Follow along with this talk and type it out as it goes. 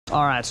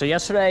All right, so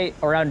yesterday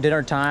around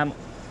dinner time,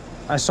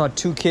 I saw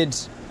two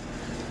kids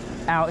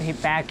out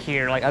back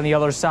here, like on the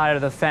other side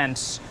of the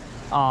fence,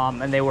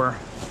 and they were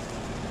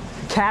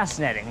cast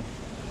netting.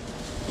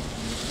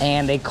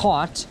 And they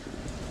caught,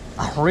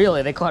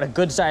 they caught a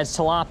good-sized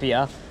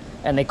tilapia,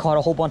 and they caught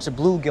a whole bunch of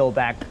bluegill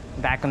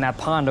back in that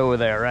pond over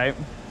there, right?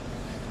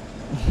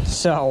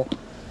 So,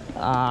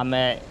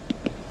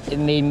 it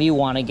made me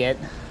want to get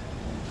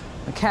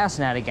a cast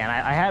net again.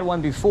 I had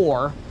one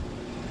before,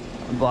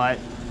 but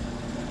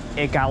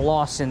it got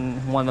lost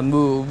in one of the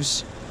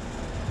moves.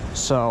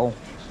 So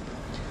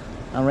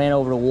I ran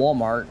over to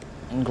Walmart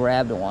and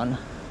grabbed one.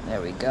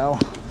 There we go.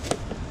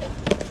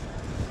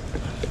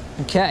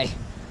 Okay.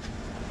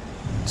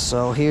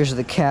 So here's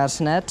the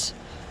cast net.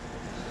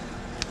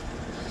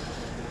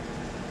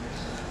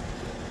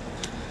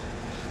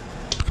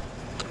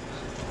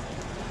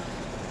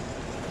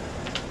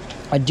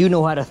 I do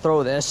know how to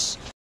throw this.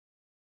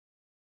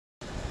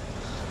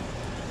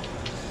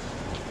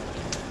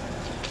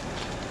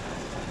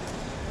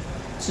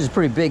 This is a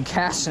pretty big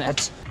cast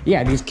net.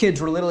 Yeah, these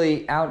kids were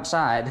literally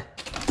outside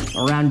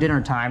around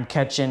dinner time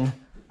catching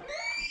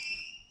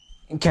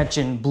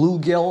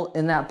bluegill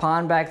in that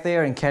pond back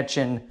there,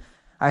 and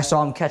I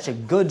saw them catch a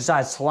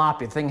good-sized tilapia.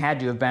 The thing had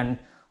to have been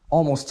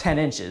almost 10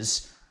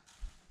 inches.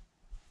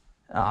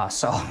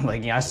 So,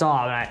 like, I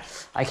saw it, and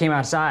I came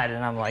outside,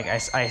 and I'm like,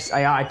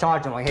 I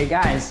talked to them, like, hey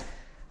guys,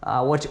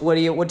 what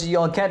did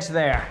y'all catch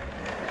there?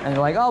 And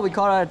they're like, oh, we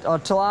caught a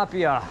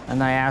tilapia.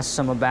 And I asked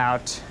them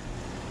about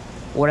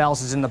what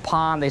else is in the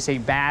pond. They say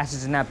bass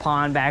is in that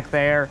pond back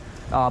there.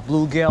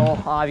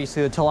 Bluegill,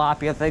 obviously the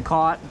tilapia they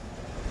caught.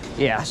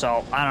 Yeah,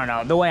 so I don't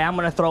know. The way I'm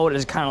gonna throw it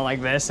is kind of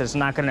like this. It's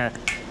not gonna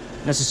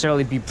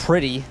necessarily be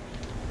pretty,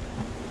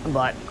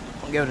 but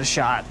I'll give it a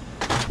shot.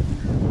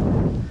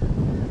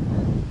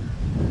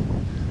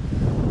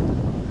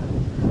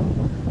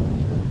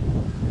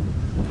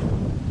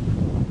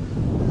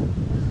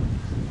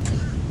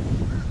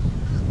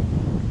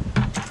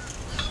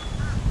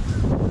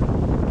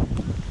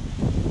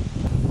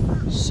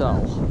 So,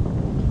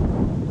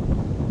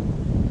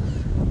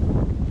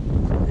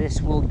 this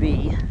will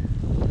be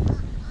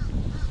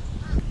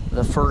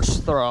the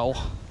first throw.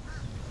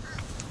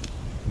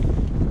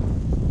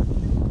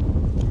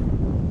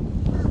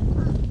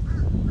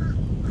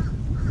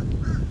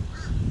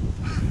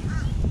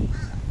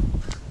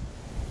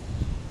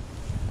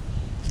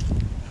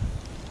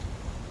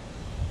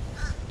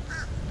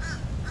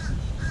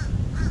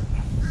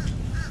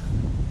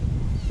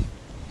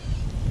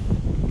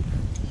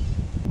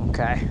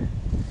 Okay.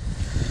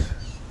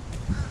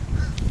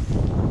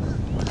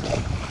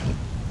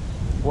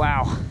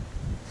 Wow.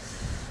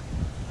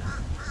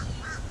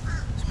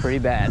 It's pretty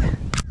bad.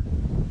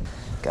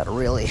 Gotta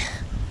really...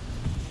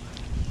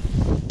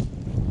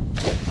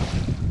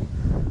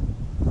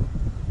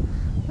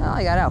 Well,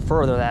 I got out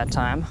further that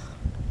time.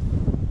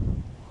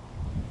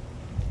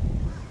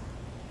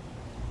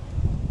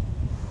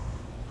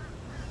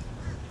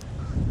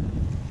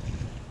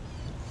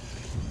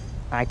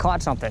 I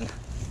caught something.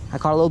 I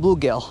caught a little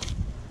bluegill.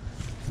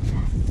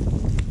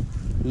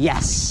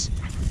 Yes.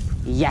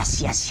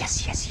 Yes, yes,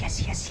 yes, yes,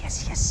 yes, yes,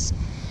 yes, yes.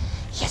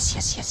 Yes,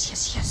 yes, yes,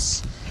 yes,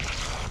 yes.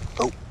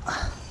 Oh.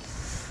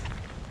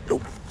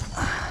 Nope.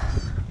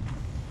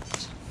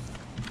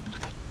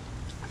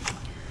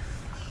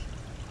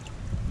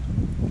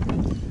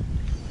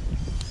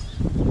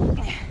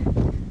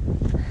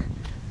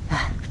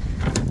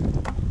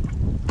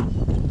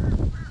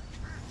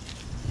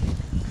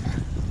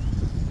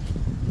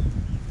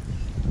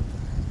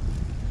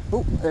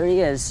 Oh, there he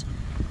is.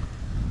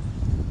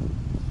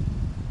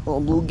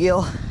 Little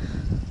bluegill.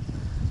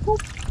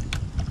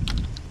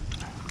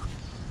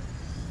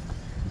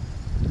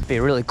 Be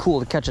really cool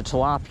to catch a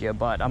tilapia,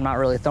 but I'm not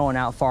really throwing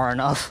out far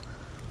enough.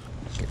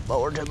 Get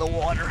lower to the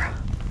water.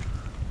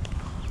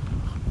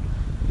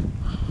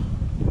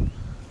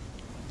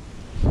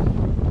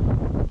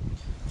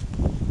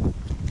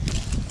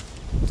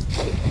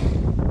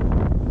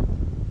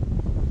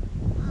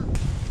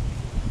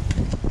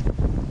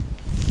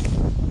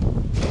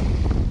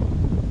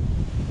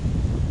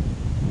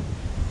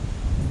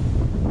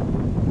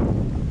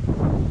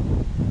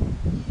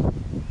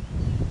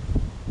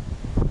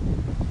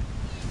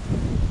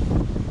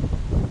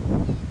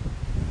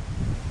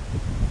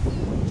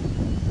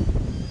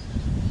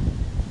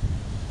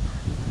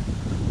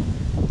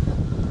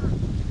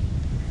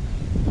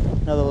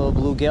 Another little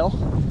bluegill.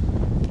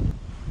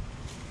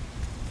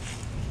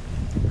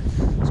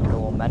 Let's get a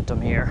little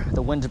momentum here.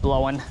 The wind's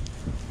blowing.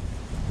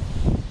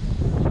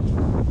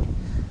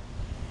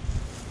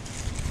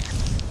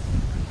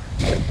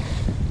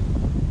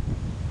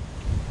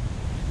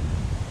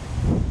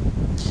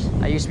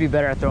 I used to be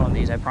better at throwing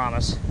these, I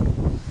promise.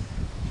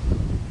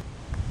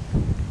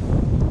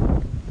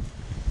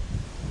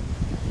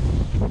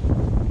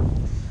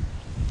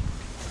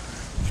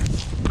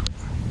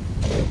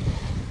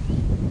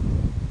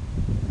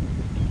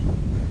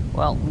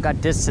 Well, got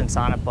distance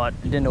on it, but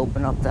it didn't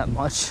open up that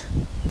much.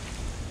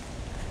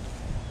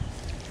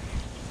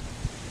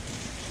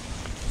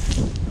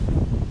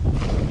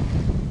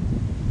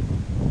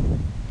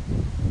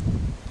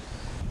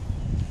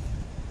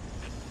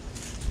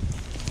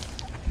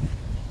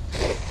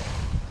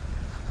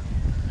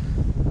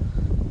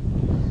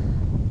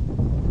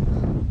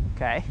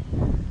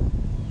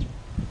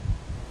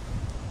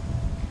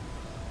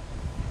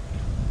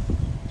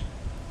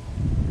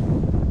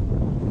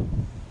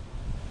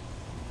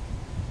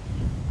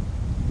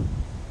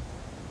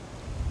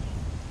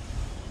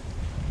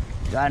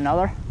 Got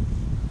another?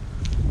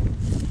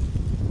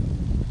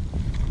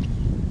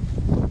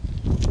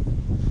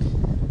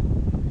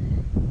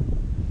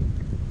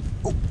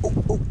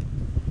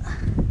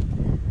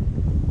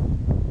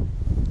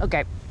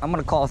 Okay, I'm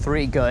gonna call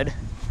 3 good.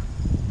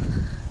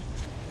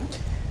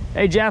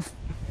 Hey Jeff,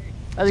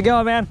 how's it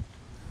going, man?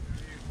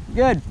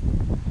 Good.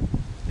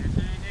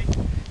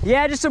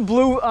 Yeah, just a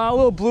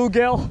little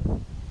bluegill.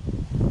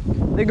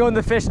 They go in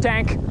the fish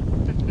tank.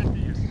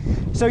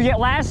 So yeah,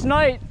 last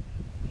night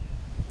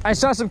I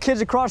saw some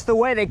kids across the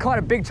way. They caught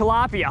a big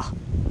tilapia.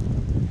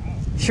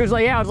 She was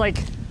like, yeah, it was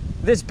like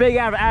this big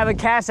out of a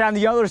cast on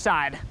the other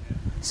side.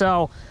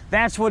 So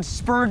that's what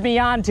spurred me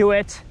onto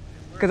it.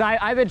 Cause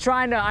I've been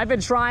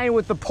trying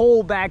with the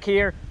pole back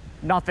here,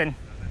 nothing.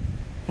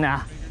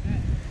 Nah.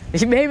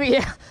 Maybe,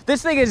 yeah.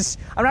 This thing is,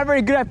 I'm not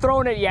very good at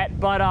throwing it yet,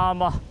 but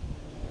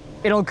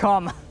it'll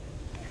come.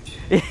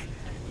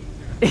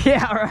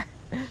 Yeah, right.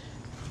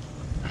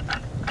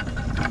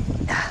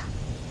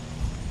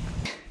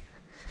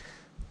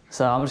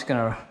 So I'm just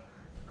gonna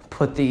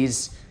put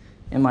these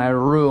in my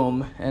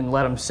room and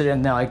let them sit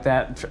in there like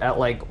that at,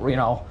 like, you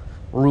know,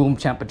 room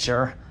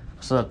temperature,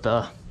 so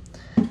that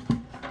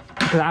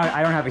because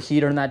I don't have a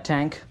heater in that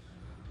tank.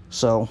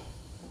 So,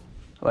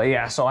 but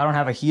yeah, so I don't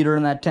have a heater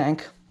in that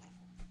tank.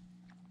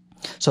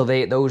 So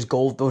those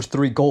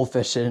 3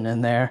 goldfish sitting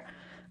in there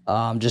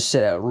just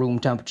sit at room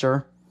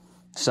temperature.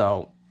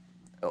 So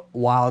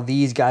while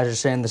these guys are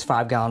sitting in this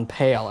 5-gallon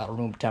pail at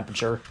room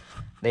temperature,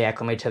 they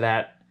acclimate to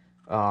that.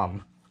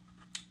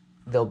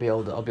 I'll be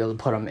able to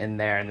put them in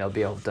there, and they'll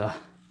be able to.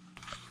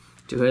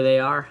 So here they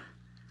are,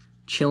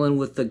 chilling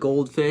with the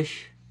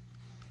goldfish.